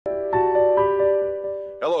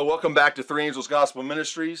Hello, welcome back to Angels Gospel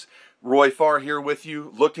Ministries. Roy Farr here with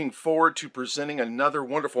you, looking forward to presenting another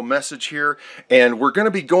wonderful message here. And we're going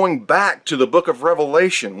to be going back to the book of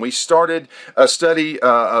Revelation. We started a study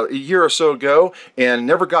a year or so ago and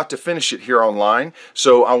never got to finish it here online.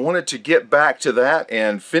 So I wanted to get back to that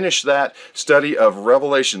and finish that study of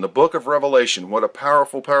Revelation, the book of Revelation. What a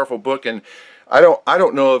powerful, powerful book. And I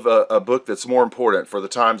don't know of a book that's more important for the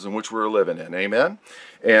times in which we're living in. Amen.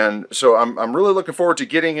 And so I'm really looking forward to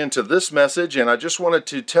getting into this message, and I just wanted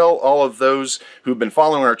to tell all of those who've been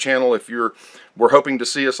following our channel, if we're hoping to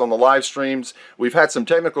see us on the live streams, we've had some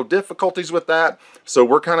technical difficulties with that, so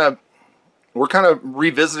we're kind of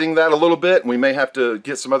revisiting that a little bit, and we may have to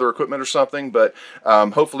get some other equipment or something, but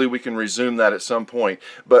hopefully we can resume that at some point.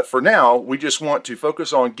 But for now, we just want to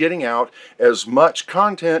focus on getting out as much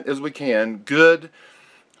content as we can, good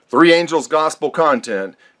Three Angels Gospel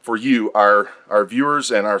content, for you, our viewers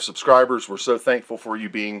and our subscribers. We're so thankful for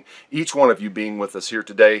you each one of you being with us here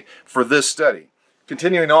today for this study.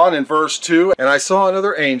 Continuing on in verse 2, and I saw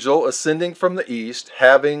another angel ascending from the east,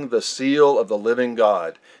 having the seal of the living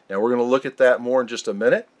God. Now we're going to look at that more in just a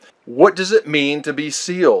minute. What does it mean to be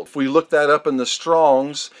sealed? If we look that up in the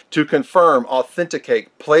Strong's, to confirm,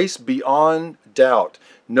 authenticate, place beyond doubt,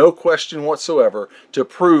 no question whatsoever, to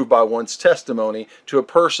prove by one's testimony to a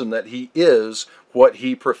person that he is what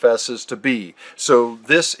he professes to be. So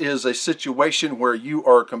this is a situation where you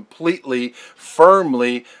are completely,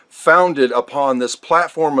 firmly founded upon this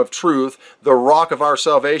platform of truth, the rock of our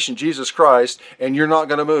salvation, Jesus Christ, and you're not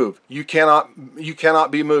going to move. You cannot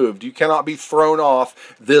be moved. You cannot be thrown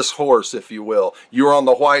off this horse, if you will. You're on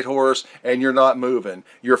the white horse and you're not moving.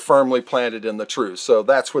 You're firmly planted in the truth. So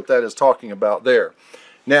that's what that is talking about there.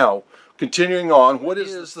 Now, continuing on, what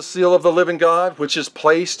is the seal of the living God, which is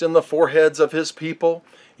placed in the foreheads of his people?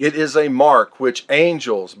 It is a mark which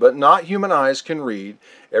angels, but not human eyes, can read.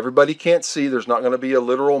 Everybody can't see. There's not going to be a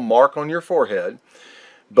literal mark on your forehead.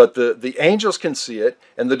 But the angels can see it,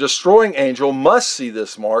 and the destroying angel must see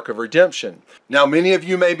this mark of redemption. Now, many of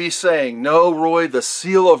you may be saying, no, Roy, the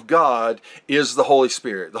seal of God is the Holy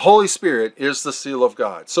Spirit. The Holy Spirit is the seal of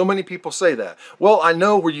God. So many people say that. Well, I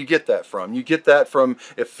know where you get that from. You get that from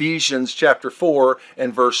Ephesians chapter 4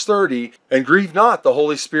 and verse 30. And grieve not the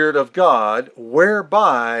Holy Spirit of God,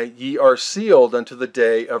 whereby ye are sealed unto the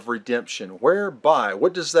day of redemption. Whereby?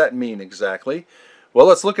 What does that mean exactly? Well,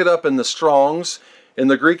 let's look it up in the Strong's. In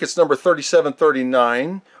the Greek, it's number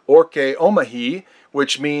 3739, orke omahi,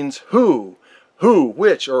 which means who,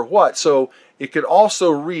 which, or what. So it could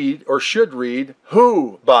also read, or should read,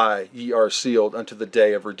 who by ye are sealed unto the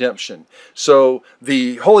day of redemption. So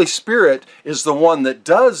the Holy Spirit is the one that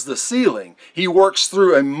does the sealing. He works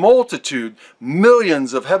through a multitude,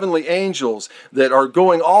 millions of heavenly angels that are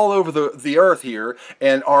going all over the earth here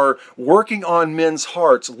and are working on men's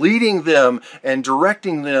hearts, leading them and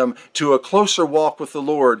directing them to a closer walk with the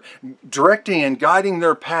Lord, directing and guiding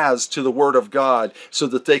their paths to the Word of God so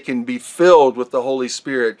that they can be filled with the Holy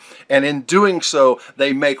Spirit. And in doing so,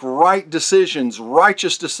 they make right decisions,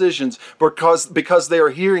 righteous decisions, because they are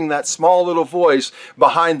hearing that small little voice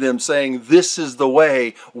behind them saying, this is the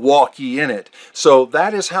way, walk ye in it. So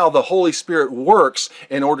that is how the Holy Spirit works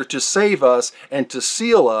in order to save us and to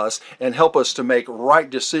seal us and help us to make right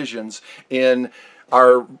decisions in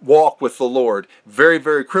our walk with the Lord. Very,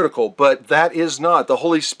 very critical. But that is not, the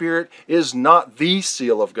Holy Spirit is not the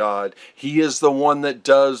seal of God. He is the one that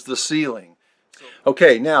does the sealing.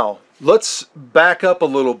 Okay, now let's back up a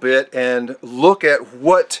little bit and look at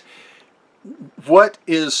what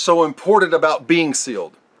is so important about being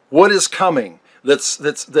sealed. What is coming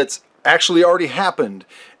that's actually already happened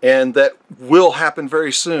and that will happen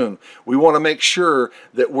very soon. We want to make sure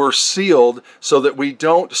that we're sealed so that we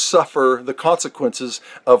don't suffer the consequences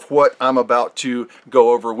of what I'm about to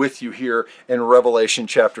go over with you here in Revelation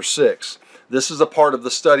chapter 6. This is a part of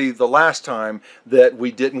the study the last time that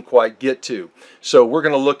we didn't quite get to. So we're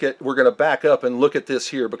going to back up and look at this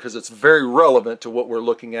here because it's very relevant to what we're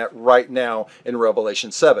looking at right now in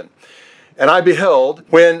Revelation 7. And I beheld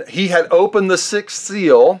when he had opened the sixth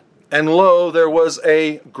seal, and lo, there was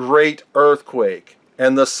a great earthquake,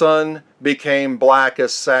 and the sun became black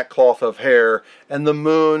as sackcloth of hair, and the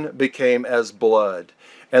moon became as blood,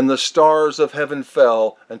 and the stars of heaven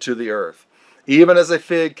fell unto the earth. Even as a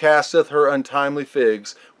fig casteth her untimely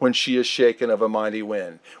figs when she is shaken of a mighty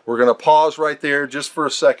wind. We're going to pause right there just for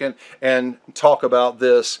a second and talk about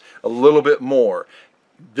this a little bit more.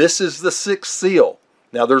 This is the sixth seal.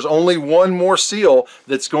 Now there's only one more seal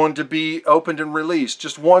that's going to be opened and released,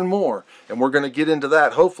 just one more. And we're going to get into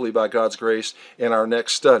that, hopefully by God's grace, in our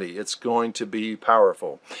next study. It's going to be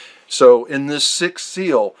powerful. So in this sixth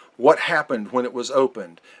seal, what happened when it was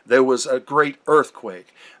opened? There was a great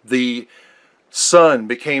earthquake. The sun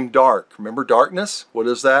became dark. Remember darkness? What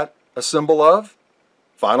is that a symbol of?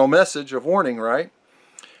 Final message of warning, right?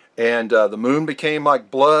 And the moon became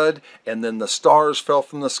like blood, and then the stars fell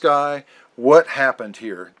from the sky. What happened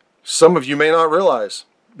here? Some of you may not realize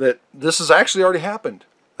that this has actually already happened.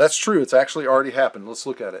 That's true. It's actually already happened. Let's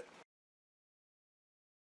look at it.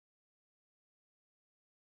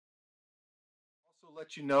 Also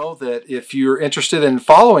let you know that if you're interested in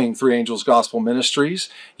following Three Angels Gospel Ministries,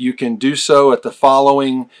 you can do so at the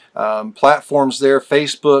following platforms there: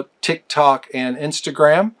 Facebook, TikTok, and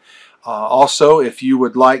Instagram. Also, if you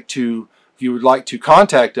would like to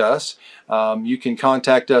contact us, you can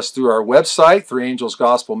contact us through our website,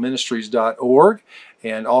 threeangelsgospelministries.org.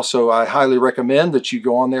 And also, I highly recommend that you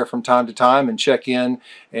go on there from time to time and check in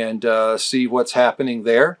and see what's happening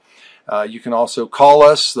there. You can also call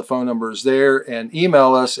us, the phone number is there, and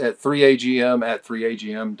email us at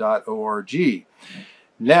 3agm@3agm.org.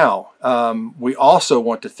 Now, we also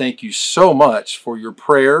want to thank you so much for your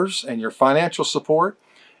prayers and your financial support.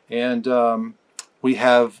 And we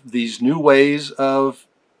have these new ways of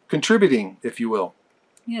contributing, if you will.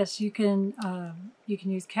 Yes, you can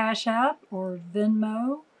use Cash App or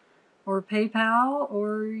Venmo or PayPal,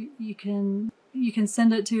 or you can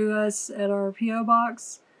send it to us at our P.O.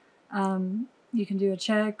 box. You can do a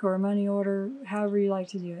check or a money order, however you like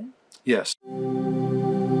to do it. Yes.